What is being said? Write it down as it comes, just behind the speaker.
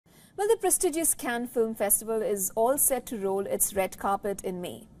Well, the prestigious Cannes Film Festival is all set to roll its red carpet in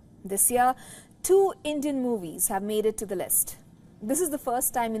May. This year, 2 Indian movies have made it to the list. This is the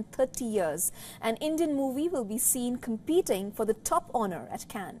first time in 30 years an Indian movie will be seen competing for the top honor at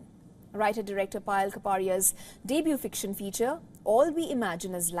Cannes. Writer-director Payal Kaparia's debut fiction feature, All We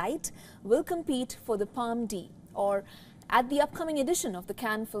Imagine Is Light, will compete for the Palme d'Or, or at the upcoming edition of the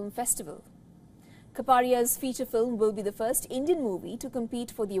Cannes Film Festival. Kaparia's feature film will be the first Indian movie to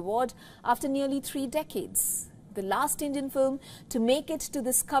compete for the award after nearly 3 decades. The last Indian film to make it to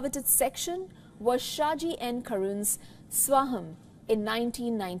this coveted section was Shaji N. Karun's Swaham in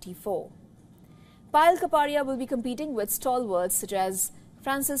 1994. Payal Kaparia will be competing with stalwarts such as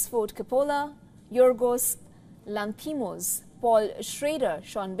Francis Ford Coppola, Yorgos Lanthimos, Paul Schrader,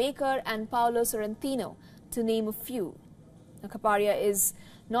 Sean Baker and Paolo Sorrentino, to name a few. Now, Kaparia is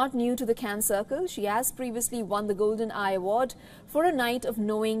not new to the Cannes circle. She has previously won the Golden Eye Award for A Night of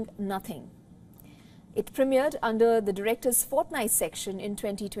Knowing Nothing. It premiered under the Director's Fortnight section in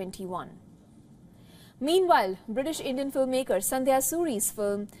 2021. Meanwhile, British Indian filmmaker Sandhya Suri's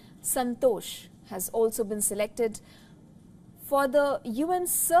film Santosh has also been selected for the WION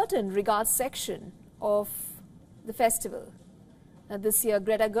Certain Regards section of the festival. Now, this year,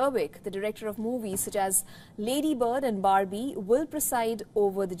 Greta Gerwig, the director of movies such as Lady Bird and Barbie, will preside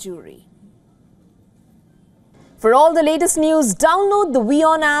over the jury. For all the latest news, download the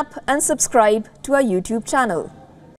WION app and subscribe to our YouTube channel.